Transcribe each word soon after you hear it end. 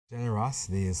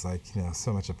Generosity is like,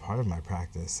 so much a part of my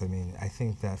practice. I mean, I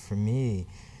think that for me,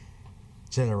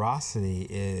 generosity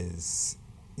is,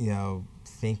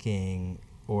 thinking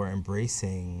or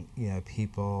embracing,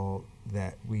 people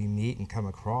that we meet and come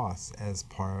across as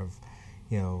part of,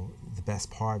 the best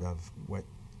part of what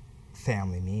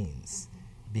family means.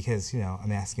 Because,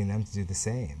 I'm asking them to do the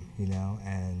same,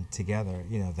 and together,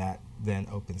 that then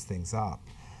opens things up.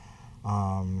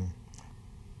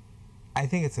 I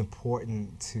think it's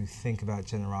important to think about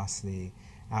generosity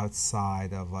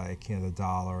outside of the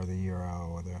dollar or the euro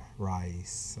or the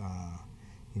rice,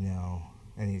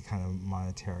 any kind of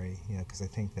monetary, because I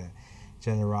think that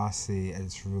generosity at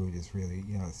its root is really,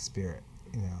 spirit,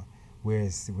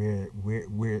 where's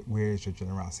your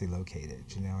generosity located,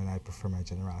 and I prefer my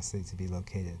generosity to be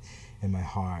located in my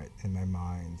heart, in my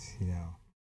mind,